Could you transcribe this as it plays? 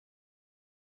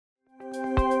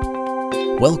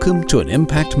Welcome to an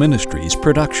Impact Ministries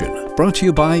production, brought to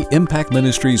you by Impact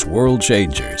Ministries World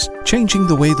Changers, changing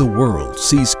the way the world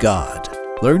sees God.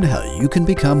 Learn how you can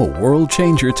become a world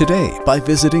changer today by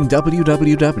visiting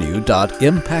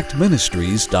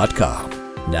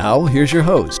www.impactministries.com. Now, here's your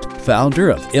host, founder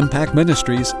of Impact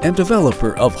Ministries and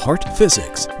developer of Heart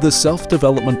Physics, the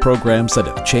self-development programs that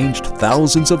have changed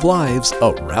thousands of lives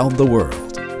around the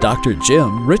world, Dr.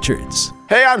 Jim Richards.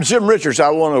 Hey, I'm Jim Richards. I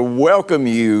want to welcome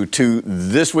you to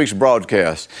this week's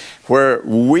broadcast, where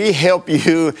we help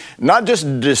you not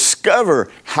just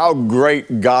discover how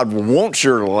great God wants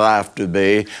your life to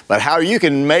be, but how you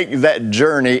can make that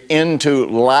journey into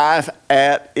life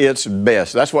at its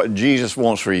best. That's what Jesus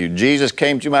wants for you. Jesus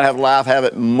came that you might have life, have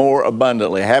it more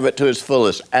abundantly, have it to its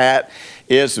fullest, at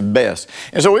its best.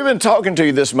 And so we've been talking to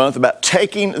you this month about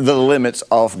taking the limits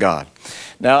off God.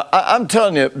 Now, I'm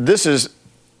telling you, this is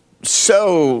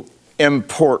so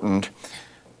important,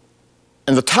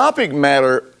 and the topic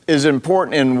matter is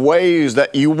important in ways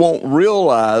that you won't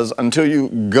realize until you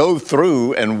go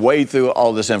through and wade through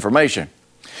all this information.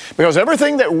 Because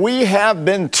everything that we have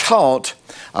been taught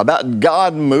about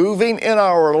God moving in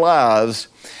our lives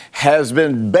has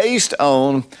been based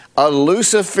on a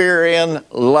Luciferian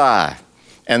lie.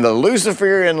 And the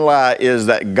Luciferian lie is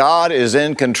that God is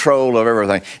in control of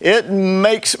everything. It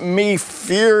makes me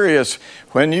furious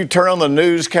when you turn on the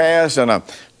newscast and a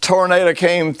tornado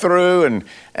came through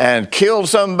and killed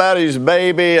somebody's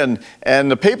baby, and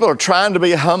the people are trying to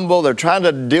be humble, they're trying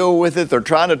to deal with it, they're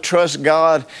trying to trust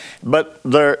God, but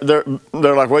they're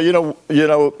like, well, you know,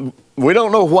 we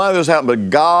don't know why this happened, but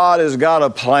God has got a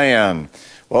plan.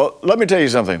 Well, let me tell you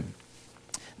something.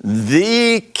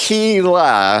 The key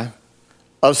lie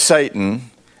of Satan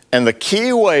and the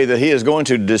key way that he is going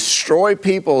to destroy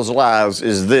people's lives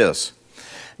is this: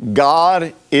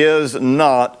 God is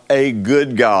not a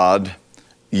good God.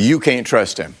 You can't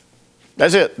trust him.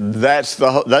 That's it. That's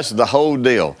the whole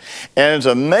deal. And it's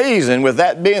amazing, with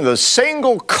that being the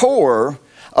single core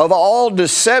of all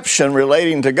deception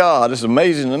relating to God, it's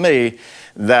amazing to me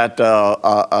that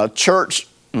a church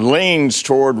leans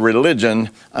toward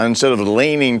religion instead of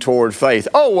leaning toward faith.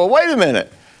 Oh, well, wait a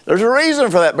minute. There's a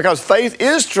reason for that, because faith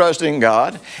is trusting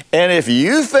God. And if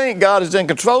you think God is in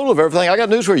control of everything, I got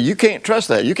news for you. You can't trust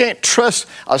that. You can't trust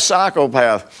a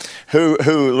psychopath who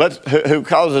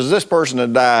causes this person to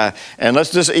die and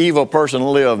lets this evil person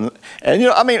live.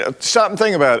 And, stop and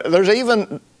think about it. There's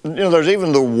even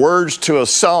the words to a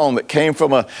song that came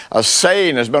from a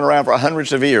saying that's been around for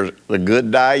hundreds of years: the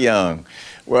good die young.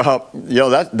 Well,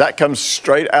 that comes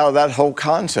straight out of that whole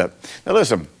concept. Now,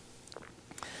 listen.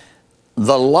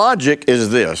 The logic is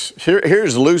this.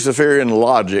 Here's Luciferian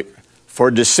logic for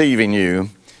deceiving you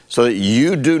so that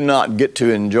you do not get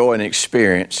to enjoy and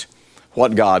experience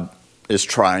what God is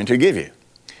trying to give you.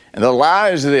 And the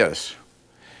lie is this: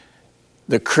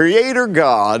 the Creator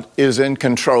God is in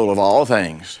control of all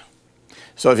things.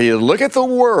 So if you look at the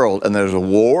world, and there's a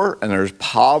war, and there's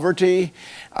poverty,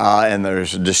 and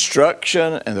there's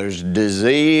destruction, and there's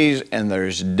disease, and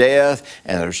there's death,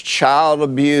 and there's child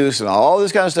abuse, and all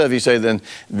this kind of stuff, you say, then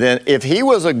if he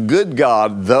was a good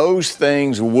God, those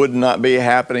things would not be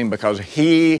happening because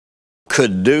he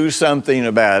could do something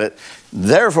about it.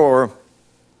 Therefore,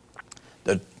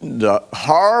 the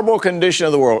horrible condition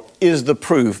of the world is the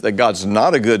proof that God's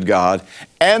not a good God,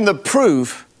 and the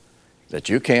proof that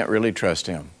you can't really trust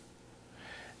him.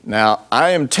 Now, I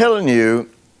am telling you,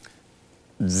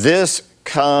 this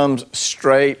comes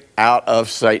straight out of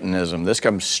Satanism. This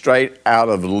comes straight out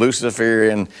of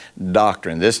Luciferian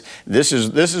doctrine. This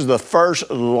is the first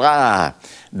lie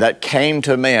that came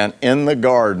to man in the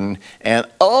garden, and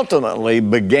ultimately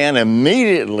began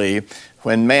immediately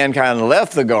when mankind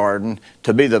left the garden,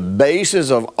 to be the basis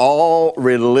of all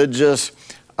religious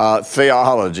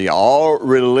theology, all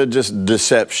religious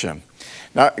deception.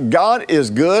 Now, God is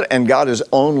good, and God is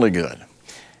only good.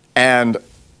 And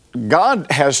God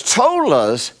has told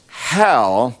us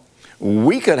how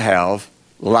we could have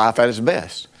life at its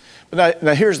best. But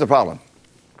now here's the problem.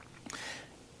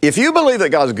 If you believe that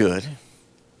God's good,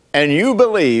 and you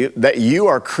believe that you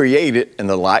are created in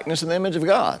the likeness and the image of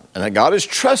God, and that God is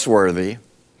trustworthy,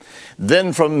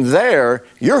 then from there,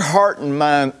 your heart and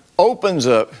mind opens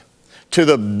up to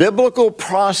the biblical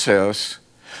process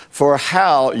for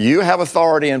how you have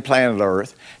authority in planet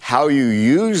Earth, how you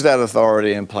use that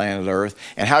authority in planet Earth,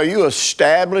 and how you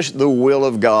establish the will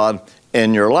of God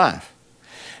in your life.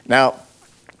 Now,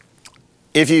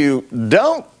 if you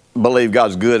don't believe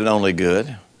God's good and only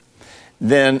good,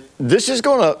 then this is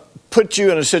going to put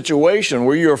you in a situation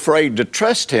where you're afraid to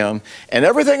trust him, and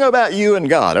everything about you and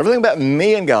God, everything about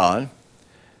me and God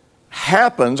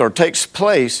happens or takes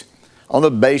place on the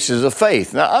basis of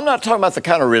faith. Now, I'm not talking about the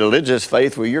kind of religious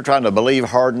faith where you're trying to believe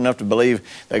hard enough to believe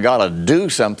that God will do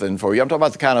something for you. I'm talking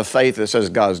about the kind of faith that says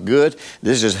God's good.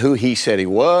 This is who He said He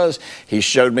was. He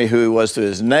showed me who He was through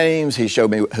His names. He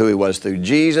showed me who He was through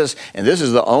Jesus. And this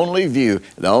is the only view,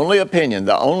 the only opinion,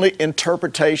 the only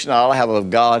interpretation I'll have of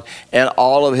God, and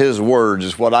all of His words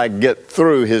is what I get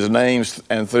through His names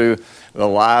and through the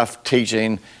life,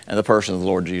 teaching, and the person of the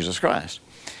Lord Jesus Christ.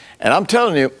 And I'm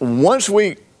telling you, once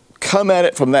we come at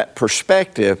it from that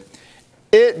perspective,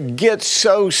 it gets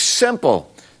so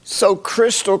simple, so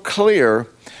crystal clear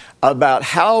about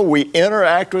how we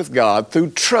interact with God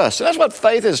through trust. And that's what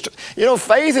faith is. You know,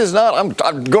 faith is not,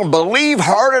 I'm going to believe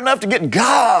hard enough to get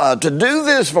God to do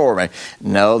this for me.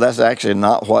 No, that's actually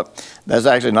not what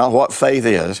faith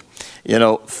is. You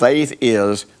know, faith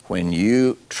is when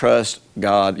you trust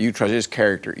God, you trust His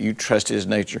character, you trust His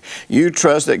nature, you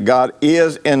trust that God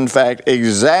is, in fact,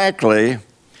 exactly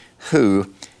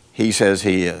who He says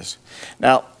He is.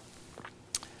 Now,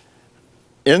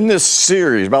 in this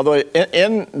series, by the way,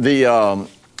 in the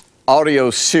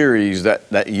audio series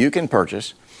that you can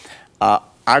purchase,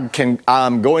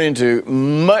 I'm going into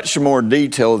much more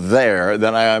detail there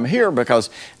than I am here because,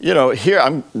 you know, here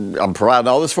I'm providing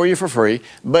all this for you for free,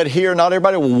 but here not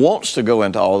everybody wants to go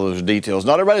into all those details.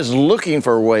 Not everybody's looking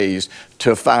for ways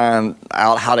to find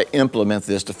out how to implement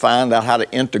this, to find out how to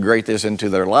integrate this into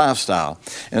their lifestyle.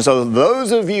 And so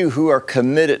those of you who are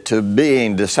committed to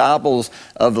being disciples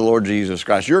of the Lord Jesus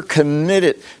Christ, you're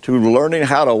committed to learning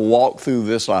how to walk through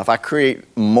this life. I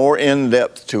create more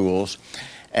in-depth tools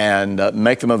and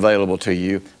make them available to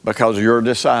you because you're a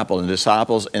disciple, and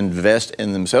disciples invest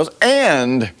in themselves.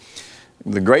 And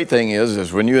the great thing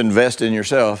is when you invest in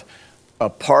yourself, a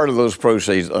part of those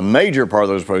proceeds, a major part of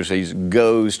those proceeds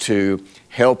goes to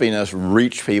helping us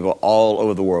reach people all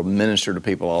over the world, minister to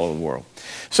people all over the world.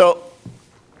 So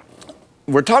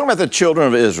we're talking about the children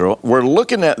of Israel. We're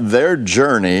looking at their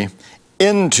journey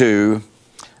into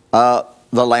the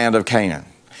land of Canaan.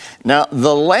 Now,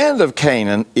 the land of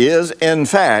Canaan is, in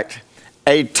fact,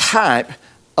 a type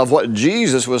of what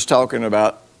Jesus was talking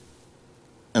about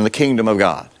in the kingdom of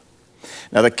God.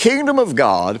 Now, the kingdom of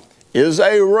God is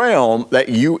a realm that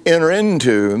you enter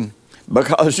into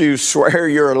because you swear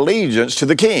your allegiance to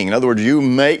the king. In other words, you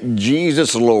make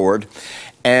Jesus Lord,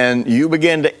 and you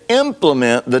begin to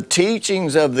implement the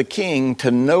teachings of the king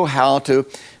to know how to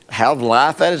have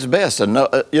life at its best. And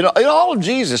in all of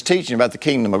Jesus' teaching about the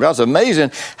kingdom of God, it's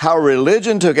amazing how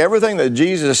religion took everything that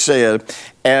Jesus said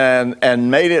and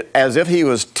made it as if He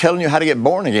was telling you how to get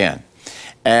born again.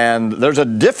 And there's a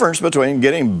difference between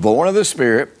getting born of the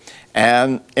Spirit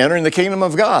and entering the kingdom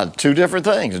of God. Two different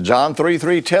things. John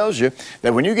 3:3 tells you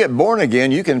that when you get born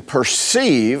again, you can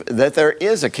perceive that there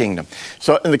is a kingdom.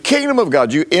 So in the kingdom of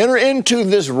God, you enter into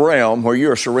this realm where you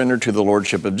are surrendered to the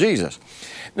lordship of Jesus.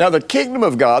 Now, the kingdom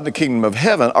of God, the kingdom of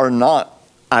heaven are not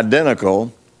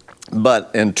identical,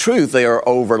 but in truth, they are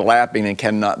overlapping and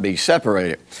cannot be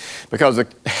separated. Because the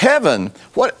heaven,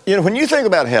 when you think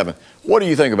about heaven, what do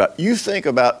you think about? You think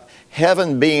about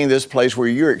heaven being this place where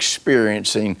you're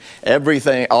experiencing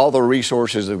everything, all the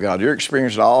resources of God. You're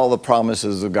experiencing all the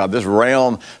promises of God, this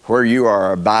realm where you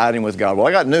are abiding with God. Well,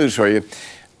 I got news for you.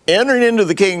 Entering into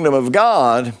the kingdom of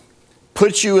God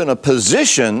puts you in a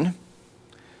position,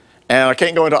 and I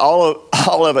can't go into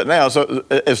all of it now, so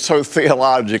it's so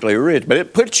theologically rich, but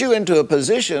it puts you into a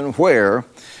position where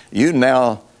you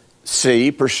now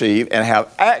see, perceive, and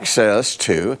have access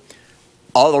to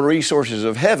all the resources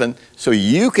of heaven so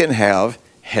you can have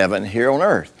heaven here on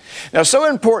earth. Now, so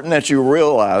important that you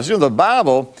realize, the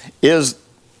Bible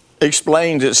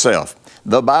explains itself.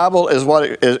 The Bible is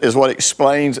what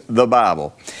explains the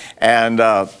Bible. And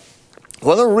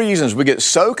one of the reasons we get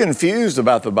so confused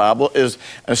about the Bible is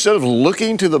instead of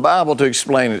looking to the Bible to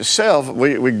explain itself,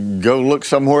 we go look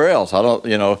somewhere else.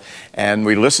 And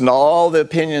we listen to all the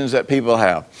opinions that people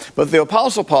have. But the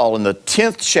Apostle Paul in the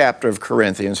 10th chapter of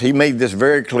Corinthians, he made this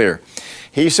very clear.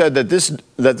 He said that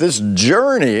this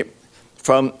journey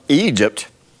from Egypt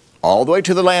all the way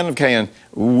to the land of Canaan,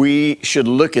 we should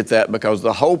look at that because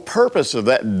the whole purpose of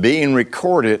that being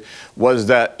recorded was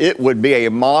that it would be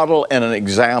a model and an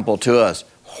example to us.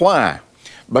 Why?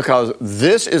 Because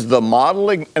this is the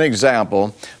modeling and example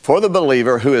for the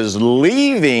believer who is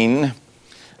leaving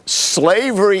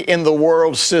slavery in the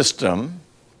world system,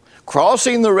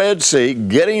 crossing the Red Sea,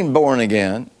 getting born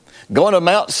again, going to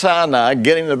Mount Sinai,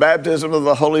 getting the baptism of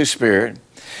the Holy Spirit,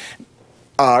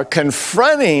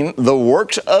 confronting the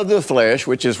works of the flesh,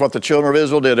 which is what the children of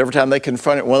Israel did every time they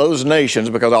confronted one of those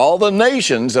nations, because all the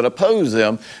nations that oppose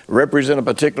them represent a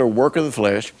particular work of the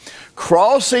flesh.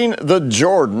 Crossing the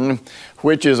Jordan,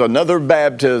 which is another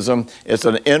baptism. It's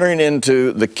an entering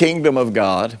into the kingdom of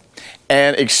God,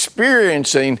 and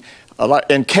experiencing,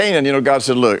 in Canaan, God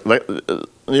said, look,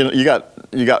 you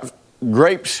got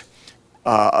grapes,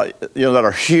 that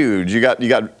are huge. You got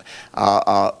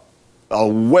a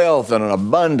wealth and an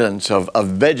abundance of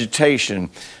vegetation,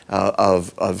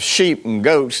 of sheep and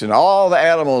goats and all the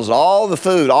animals, all the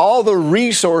food, all the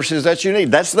resources that you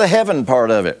need. That's the heaven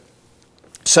part of it.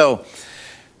 So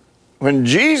when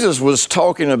Jesus was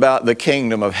talking about the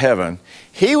kingdom of heaven,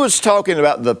 he was talking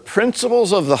about the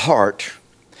principles of the heart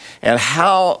and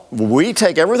how we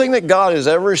take everything that God has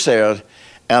ever said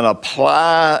and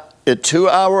apply it to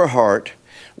our heart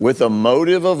with a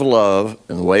motive of love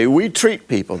in the way we treat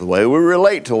people, the way we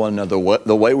relate to one another,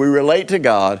 the way we relate to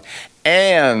God,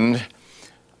 and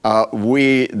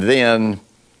we then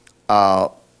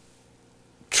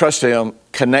trust Him,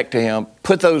 connect to Him,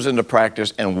 put those into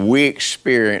practice, and we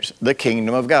experience the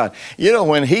kingdom of God.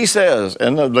 When He says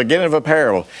in the beginning of a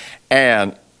parable,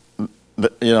 and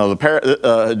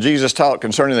Jesus taught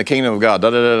concerning the kingdom of God,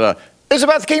 it's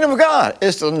about the kingdom of God.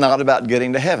 It's not about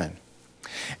getting to heaven.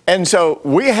 And so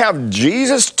we have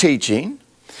Jesus teaching,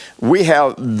 we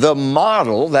have the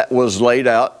model that was laid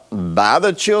out by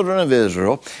the children of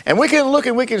Israel, and we can look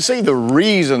and we can see the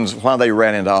reasons why they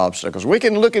ran into obstacles. We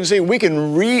can look and see, we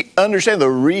can understand the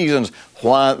reasons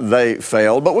why they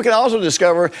failed, but we can also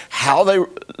discover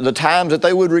the times that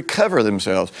they would recover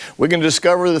themselves. We can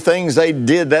discover the things they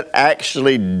did that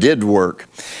actually did work.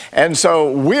 And so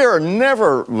we are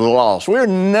never lost. We're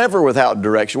never without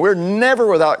direction. We're never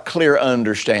without clear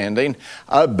understanding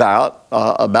about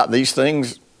these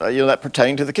things that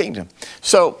pertain to the kingdom.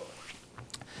 So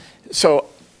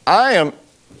I am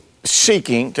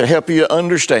seeking to help you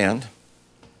understand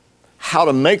how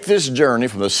to make this journey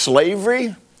from the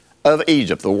slavery of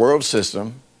Egypt, the world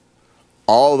system,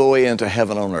 all the way into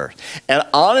heaven on earth. And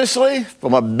honestly,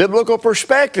 from a biblical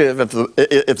perspective,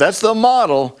 if that's the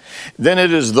model, then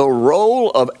it is the role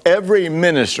of every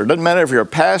minister. It doesn't matter if you're a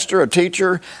pastor, a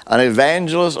teacher, an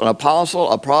evangelist, an apostle,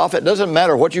 a prophet. It doesn't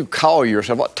matter what you call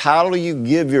yourself, what title you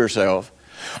give yourself.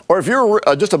 Or if you're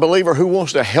just a believer who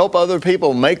wants to help other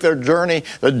people make their journey,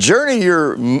 the journey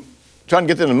you're trying to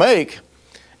get them to make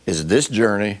is this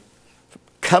journey,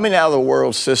 coming out of the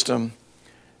world system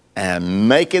and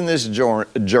making this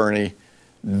journey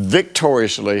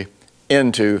victoriously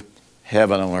into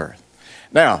heaven on earth.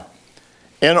 Now,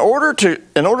 in order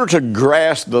to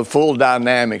grasp the full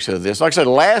dynamics of this, like I said,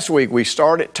 last week we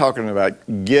started talking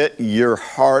about get your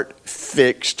heart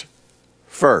fixed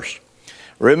first.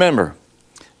 Remember,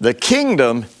 the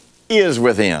kingdom is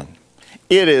within.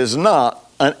 It is not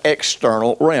an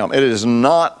external realm. It is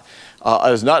not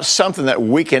something that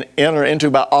we can enter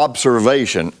into by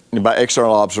observation, by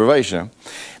external observation.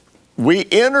 We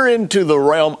enter into the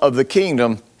realm of the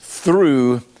kingdom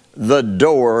through the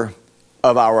door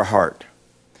of our heart.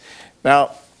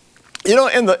 Now, in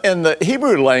the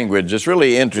Hebrew language, it's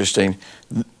really interesting.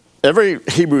 Every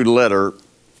Hebrew letter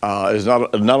is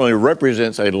not only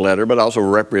represents a letter, but also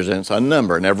represents a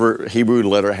number. And every Hebrew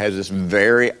letter has its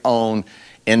very own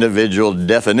individual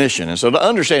definition. And so to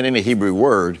understand any Hebrew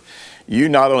word, you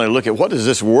not only look at what does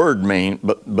this word mean,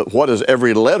 but what does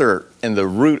every letter in the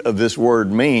root of this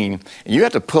word mean. And you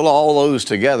have to pull all those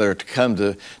together to come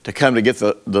to get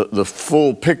the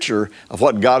full picture of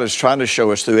what God is trying to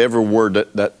show us through every word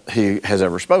that He has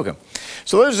ever spoken.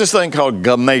 So there's this thing called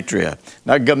gematria.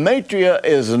 Now gematria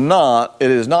is not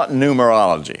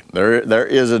numerology. There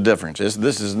is a difference.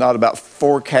 This is not about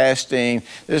forecasting.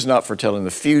 This is not foretelling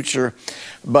the future.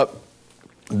 But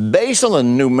based on the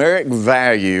numeric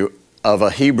value of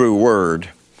a Hebrew word,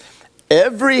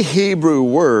 every Hebrew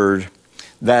word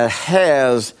that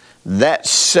has that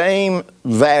same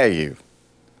value,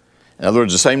 in other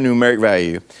words, the same numeric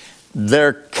value,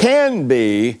 there can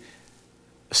be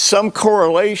some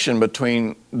correlation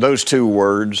between those two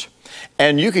words,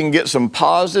 and you can get some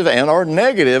positive and or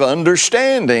negative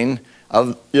understanding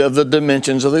of the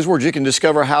dimensions of these words. You can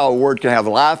discover how a word can have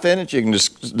life in it. You can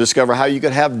discover how you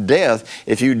could have death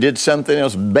if you did something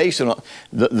else based on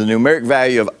the numeric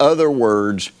value of other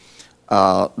words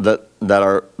that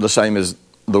are the same as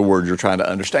the word you're trying to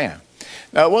understand.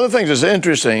 Now, one of the things that's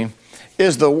interesting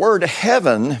is the word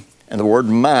heaven and the word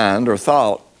mind or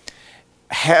thought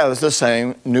has the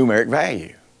same numeric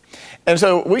value. And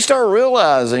so we start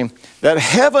realizing that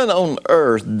heaven on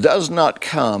earth does not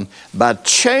come by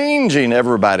changing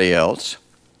everybody else.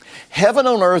 Heaven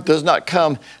on earth does not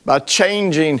come by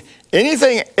changing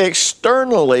anything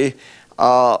externally,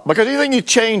 because anything you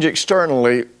change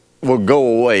externally will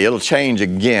go away. It'll change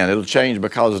again. It'll change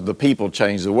because the people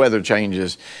change, the weather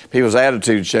changes, people's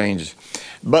attitude changes.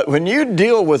 But when you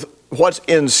deal with what's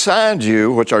inside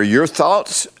you, which are your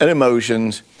thoughts and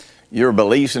emotions, your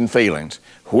beliefs and feelings,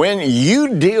 when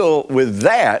you deal with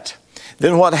that,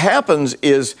 then what happens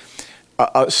is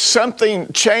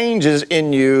something changes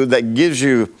in you that gives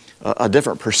you a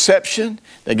different perception,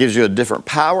 that gives you a different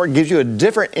power, gives you a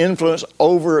different influence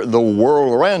over the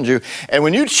world around you. And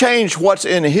when you change what's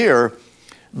in here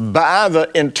by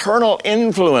the internal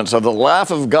influence of the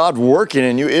life of God working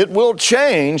in you, it will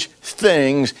change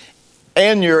things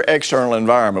in your external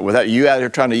environment without you out here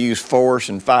trying to use force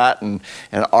and fight and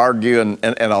argue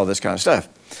and all this kind of stuff.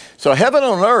 So heaven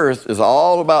on earth is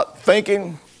all about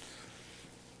thinking,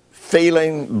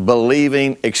 feeling,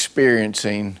 believing,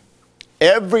 experiencing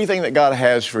everything that God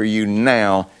has for you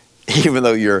now, even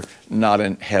though you're not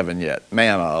in heaven yet.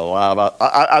 Man alive,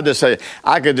 I just say,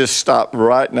 I could just stop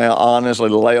right now, honestly,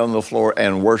 lay on the floor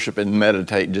and worship and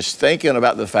meditate, just thinking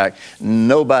about the fact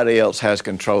nobody else has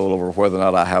control over whether or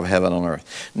not I have heaven on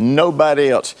earth. Nobody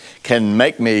else can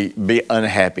make me be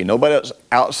unhappy. Nobody else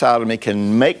outside of me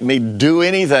can make me do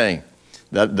anything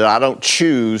that I don't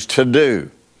choose to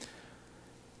do.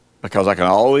 Because I can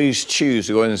always choose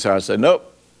to go inside and say, nope,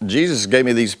 Jesus gave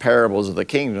me these parables of the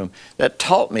kingdom that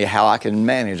taught me how I can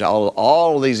manage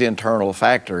all of these internal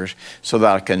factors so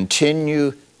that I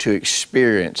continue to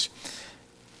experience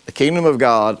the kingdom of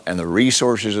God and the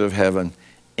resources of heaven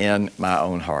in my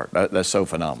own heart. That's so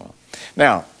phenomenal.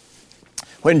 Now,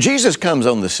 when Jesus comes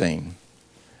on the scene,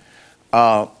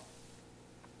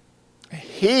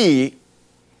 he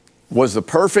was the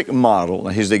perfect model.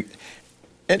 He's the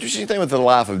interesting thing with the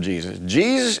life of Jesus.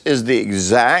 Jesus is the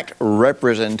exact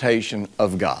representation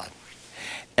of God.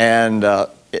 And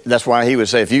that's why he would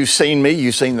say, if you've seen me,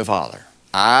 you've seen the Father.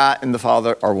 I and the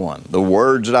Father are one. The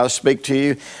words that I speak to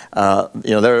you,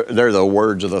 they're the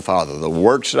words of the Father. The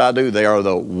works that I do, they are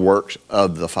the works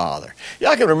of the Father. Yeah,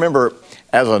 I can remember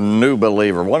as a new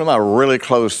believer, one of my really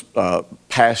close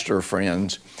pastor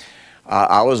friends,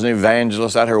 I was an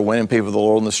evangelist out here winning people to the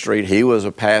Lord on the street. He was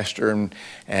a pastor,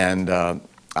 and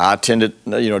I attended,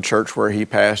 church where he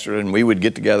pastored, and we would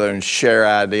get together and share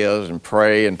ideas and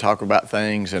pray and talk about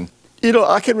things. And,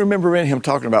 I can remember him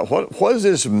talking about what does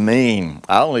this mean?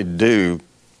 I only do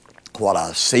what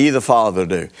I see the Father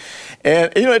do.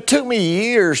 And, it took me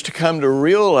years to come to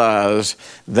realize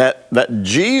that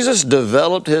Jesus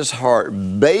developed his heart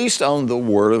based on the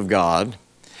Word of God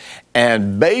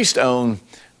and based on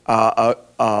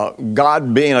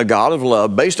God being a God of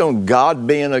love, based on God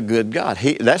being a good God.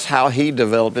 That's how he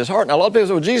developed his heart. Now, a lot of people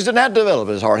say, well, Jesus didn't have to develop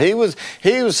his heart. He was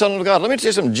Son of God. Let me tell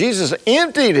you something. Jesus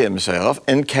emptied himself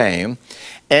and came,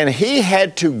 and he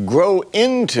had to grow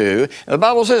into, and the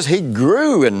Bible says he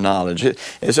grew in knowledge. It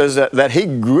says that he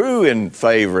grew in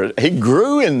favor. He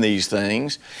grew in these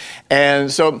things.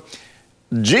 And so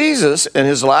Jesus in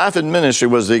his life and ministry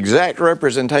was the exact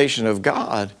representation of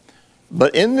God.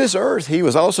 But in this earth, he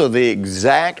was also the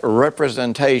exact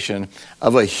representation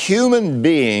of a human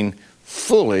being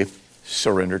fully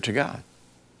surrendered to God.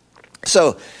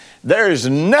 So there is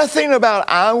nothing about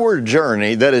our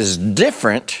journey that is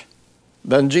different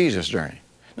than Jesus' journey.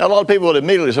 Now, a lot of people would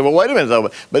immediately say, well, wait a minute, though,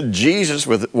 but Jesus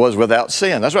was without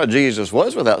sin. That's right, Jesus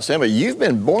was without sin, but you've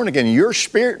been born again. Your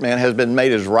spirit, man, has been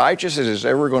made as righteous as it's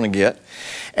ever going to get,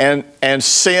 and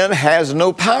sin has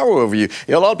no power over you.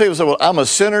 A lot of people say, well, I'm a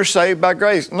sinner saved by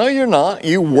grace. No, you're not.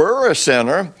 You were a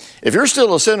sinner. If you're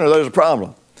still a sinner, there's a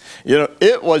problem.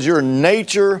 It was your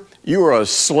nature. You were a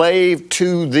slave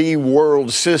to the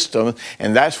world system,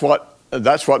 and that's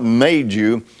what made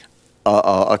you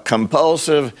a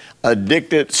compulsive,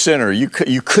 addicted sinner. You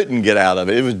couldn't get out of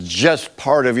it. It was just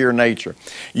part of your nature.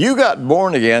 You got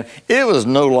born again. It was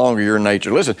no longer your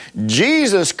nature. Listen,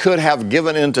 Jesus could have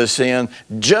given into sin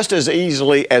just as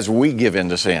easily as we give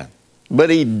into sin. But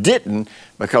he didn't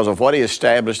because of what he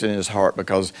established in his heart,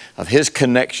 because of his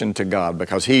connection to God,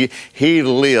 because he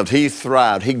lived, he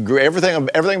thrived, he grew. Everything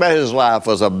about his life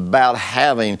was about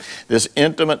having this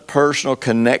intimate, personal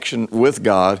connection with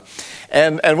God.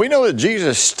 And we know that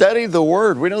Jesus studied the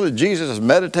Word. We know that Jesus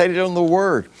meditated on the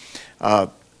Word.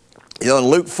 In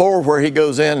Luke 4, where he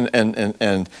goes in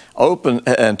and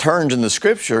turns in the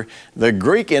Scripture, the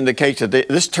Greek indicates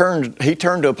that he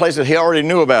turned to a place that he already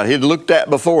knew about. He'd looked at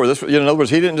before. In other words,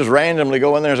 he didn't just randomly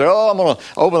go in there and say, I'm going to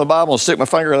open the Bible and stick my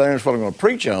finger there and that's what I'm going to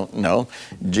preach on. No,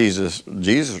 Jesus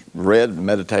read and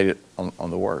meditated on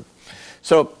the Word.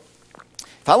 So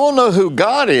if I want to know who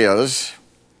God is,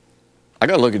 I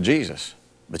got to look at Jesus.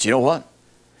 But you know what?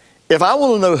 If I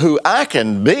want to know who I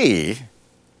can be,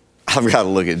 I've got to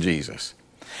look at Jesus.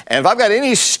 And if I've got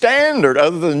any standard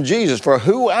other than Jesus for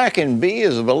who I can be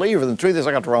as a believer, then the truth is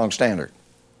I got the wrong standard.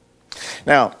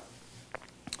 Now,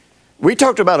 we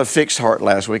talked about a fixed heart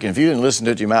last week, and if you didn't listen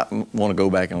to it, you might want to go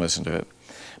back and listen to it.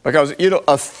 Because,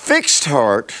 a fixed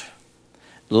heart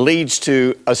leads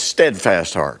to a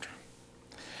steadfast heart.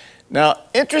 Now,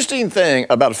 interesting thing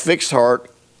about a fixed heart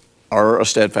or a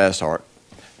steadfast heart,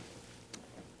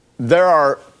 there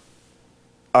are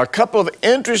a couple of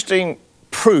interesting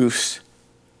proofs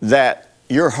that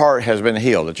your heart has been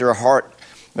healed, that your heart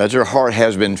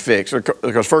has been fixed.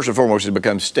 Because first and foremost, it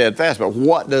becomes steadfast. But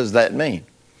what does that mean?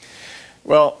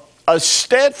 Well, a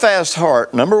steadfast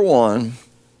heart, number one,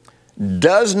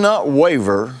 does not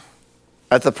waver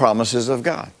at the promises of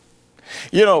God.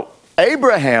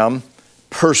 Abraham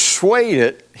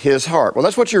persuaded his heart. Well,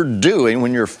 that's what you're doing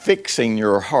when you're fixing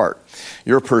your heart.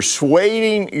 You're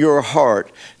persuading your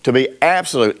heart to be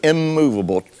absolute,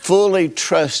 immovable, fully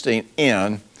trusting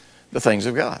in the things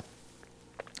of God,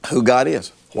 who God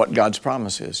is, what God's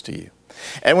promise is to you.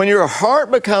 And when your heart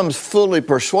becomes fully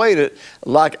persuaded,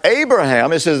 like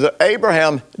Abraham, it says that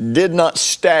Abraham did not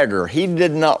stagger. He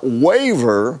did not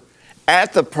waver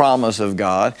at the promise of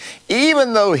God,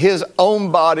 even though his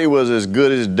own body was as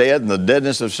good as dead in the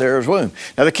deadness of Sarah's womb.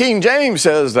 Now, the King James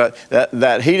says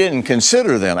that he didn't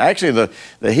consider them. Actually,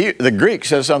 the Greek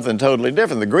says something totally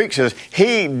different. The Greek says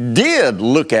he did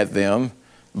look at them,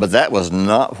 but that was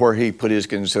not where he put his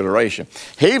consideration.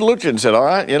 He looked and said, all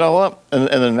right, you know what? In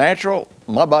the natural,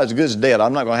 my body's as good as dead.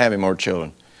 I'm not going to have any more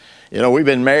children. We've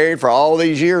been married for all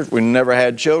these years. We never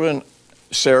had children.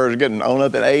 Sarah's getting on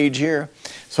up in age here.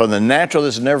 So in the natural,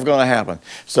 this is never going to happen.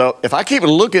 So if I keep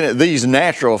looking at these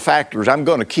natural factors, I'm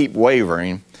going to keep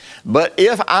wavering. But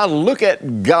if I look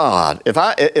at God,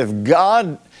 if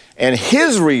God and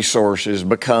His resources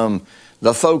become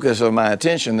the focus of my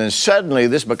attention, then suddenly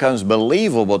this becomes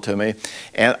believable to me,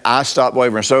 and I stop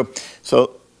wavering. So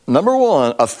number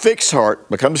one, a fixed heart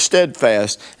becomes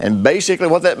steadfast, and basically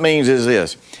what that means is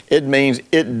this. It means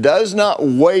it does not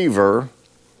waver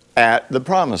at the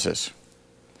promises.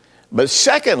 But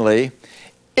secondly,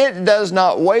 it does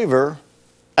not waver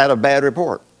at a bad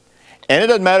report. And it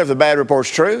doesn't matter if the bad report's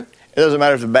true. It doesn't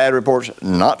matter if the bad report's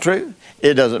not true.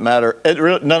 It doesn't matter.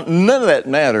 None of that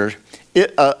matters.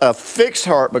 A fixed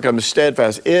heart becomes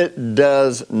steadfast. It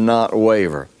does not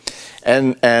waver.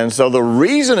 And so the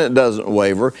reason it doesn't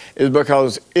waver is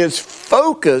because its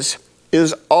focus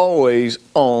is always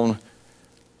on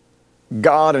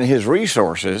God and His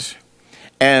resources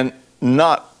and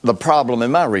not the problem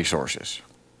in my resources.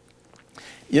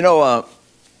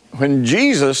 When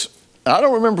Jesus, I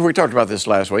don't remember if we talked about this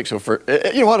last week, so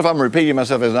if I'm repeating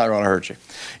myself, it's not going to hurt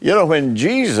you. When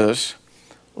Jesus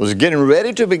was getting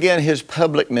ready to begin His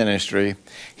public ministry,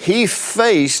 He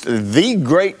faced the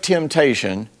great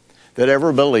temptation that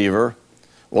every believer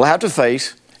will have to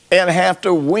face and have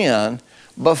to win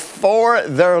before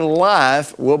their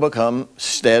life will become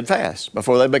steadfast,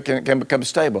 before they can become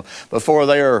stable, before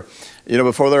they are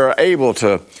able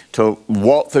to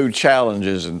walk through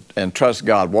challenges and trust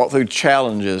God, walk through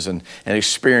challenges and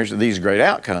experience these great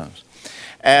outcomes.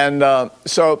 And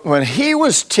so when He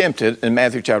was tempted in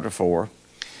Matthew chapter 4,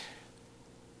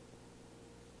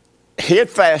 He had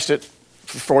fasted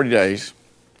for 40 days,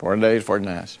 40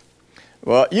 nights.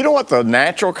 Well, you know what the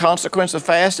natural consequence of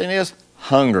fasting is?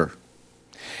 Hunger.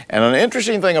 And an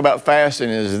interesting thing about fasting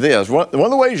is this. One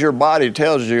of the ways your body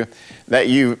tells you that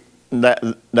you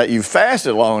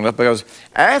fasted long enough, because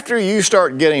after you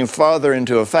start getting farther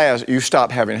into a fast, you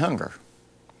stop having hunger.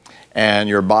 And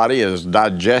your body is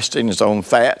digesting its own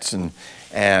fats and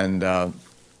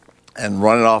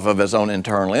running off of its own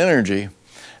internal energy.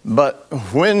 But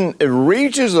when it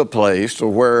reaches a place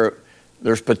where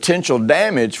there's potential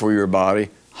damage for your body,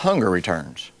 hunger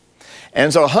returns.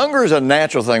 And so hunger is a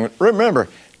natural thing. Remember,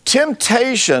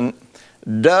 temptation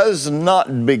does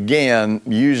not begin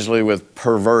usually with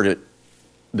perverted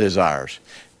desires.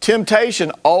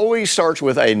 Temptation always starts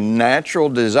with a natural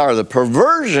desire. The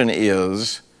perversion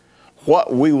is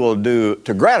what we will do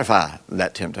to gratify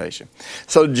that temptation.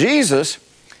 So Jesus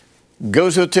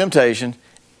goes to a temptation,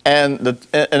 and in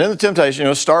the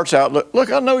temptation, starts out,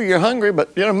 look, I know you're hungry,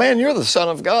 but man, you're the Son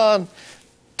of God.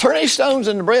 Turn these stones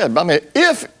into bread. I mean,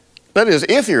 if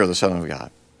you're the Son of God.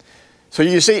 So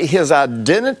you see, his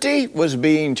identity was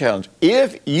being challenged.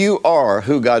 If you are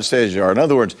who God says you are, in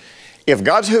other words, if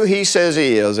God's who He says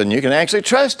He is, and you can actually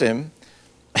trust Him,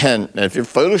 and if you're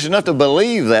foolish enough to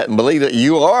believe that and believe that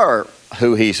you are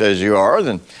who He says you are,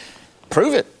 then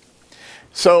prove it.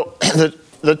 So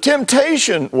the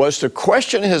temptation was to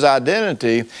question his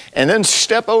identity and then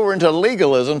step over into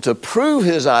legalism to prove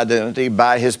his identity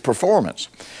by his performance.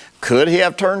 Could he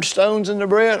have turned stones into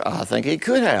bread? I think he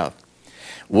could have.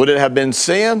 Would it have been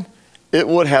sin? It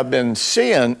would have been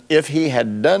sin if he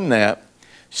had done that,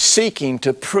 seeking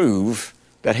to prove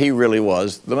that he really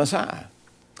was the Messiah.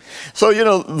 So,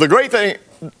 the great thing,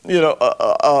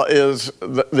 is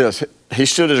this. He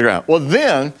stood his ground. Well,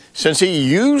 then, since he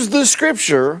used the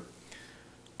Scripture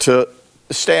to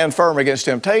stand firm against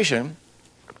temptation,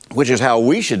 which is how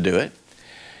we should do it,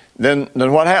 then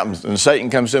what happens? Then Satan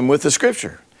comes in with the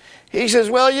Scripture. He says,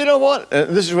 well, you know what?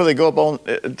 This is where they go up on,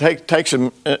 takes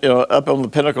him up on the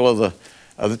pinnacle of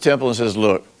the temple and says,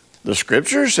 look, the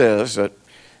Scripture says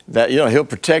that he'll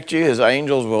protect you. His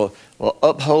angels will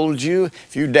uphold you.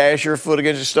 If you dash your foot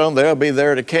against a stone, they'll be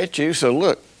there to catch you. So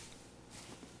look,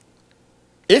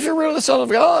 if you're really the Son of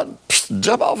God,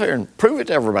 jump off here and prove it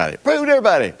to everybody. Prove to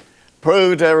everybody.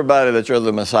 Prove to everybody that you're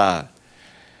the Messiah.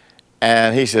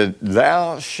 And he said,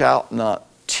 thou shalt not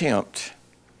tempt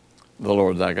the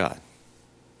Lord thy God.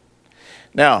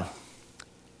 Now,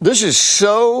 this is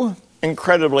so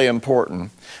incredibly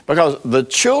important because the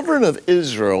children of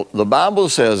Israel, the Bible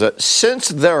says that since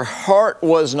their heart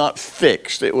was not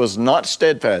fixed, it was not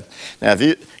steadfast. Now, if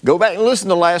you go back and listen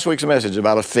to last week's message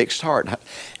about a fixed heart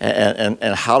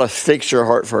and how to fix your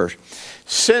heart first.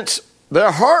 Since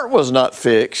their heart was not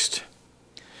fixed,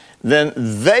 then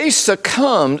they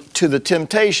succumbed to the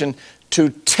temptation to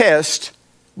test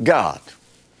God.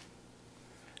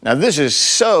 Now, this is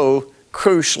so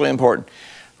crucially important.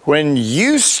 When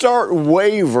you start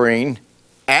wavering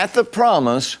at the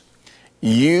promise,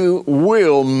 you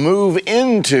will move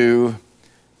into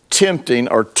tempting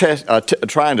or testing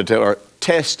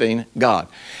God.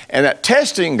 And that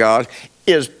testing God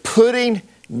is putting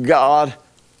God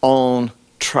on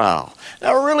trial.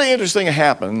 Now, a really interesting thing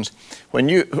happens when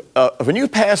you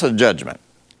pass a judgment.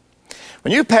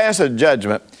 When you pass a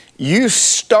judgment, you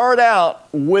start out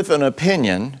with an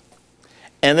opinion,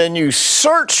 and then you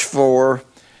search for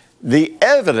the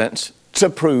evidence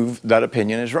to prove that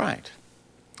opinion is right.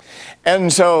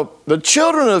 And so the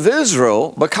children of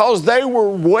Israel, because they were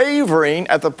wavering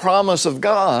at the promise of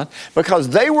God, because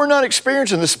they were not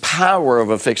experiencing this power of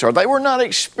a fixed heart, they were not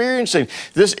experiencing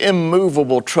this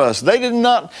immovable trust. They did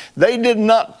not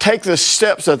take the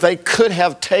steps that they could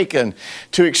have taken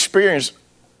to experience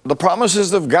the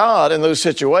promises of God in those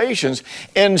situations.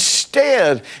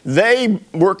 Instead, they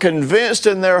were convinced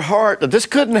in their heart that this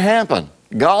couldn't happen.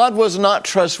 God was not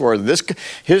trustworthy.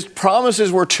 His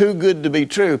promises were too good to be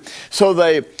true. So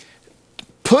they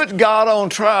put God on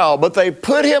trial, but they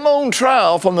put him on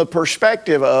trial from the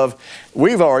perspective of,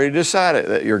 we've already decided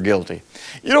that you're guilty.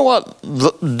 You know what?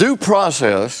 The due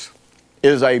process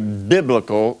is a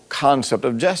biblical concept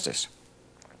of justice.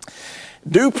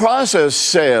 Due process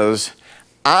says,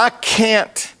 I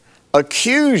can't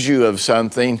accuse you of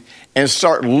something and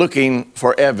start looking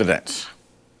for evidence.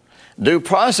 Due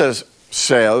process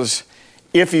says,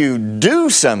 if you do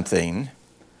something,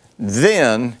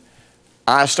 then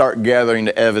I start gathering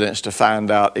the evidence to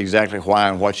find out exactly why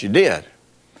and what you did.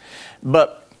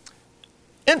 But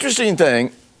interesting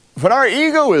thing, when our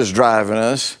ego is driving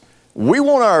us, we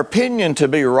want our opinion to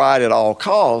be right at all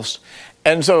costs.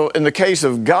 And so in the case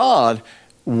of God,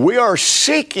 we are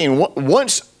seeking,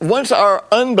 once our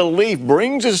unbelief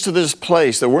brings us to this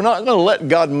place that we're not going to let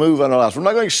God move in our lives. We're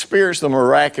not going to experience the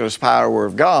miraculous power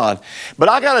of God. But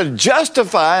I got to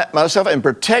justify myself and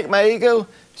protect my ego,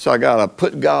 so I got to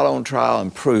put God on trial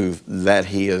and prove that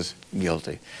he is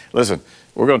guilty. Listen,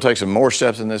 we're going to take some more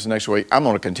steps in this next week. I'm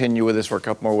going to continue with this for a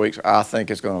couple more weeks. I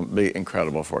think it's going to be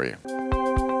incredible for you.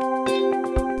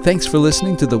 Thanks for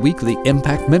listening to the weekly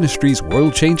Impact Ministries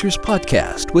World Changers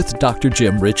podcast with Dr.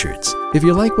 Jim Richards. If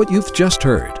you like what you've just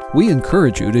heard, we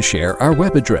encourage you to share our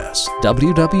web address,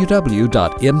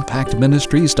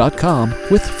 www.impactministries.com,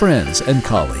 with friends and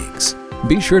colleagues.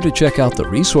 Be sure to check out the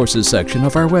resources section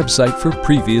of our website for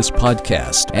previous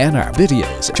podcasts and our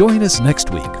videos. Join us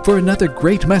next week for another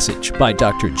great message by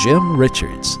Dr. Jim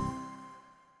Richards.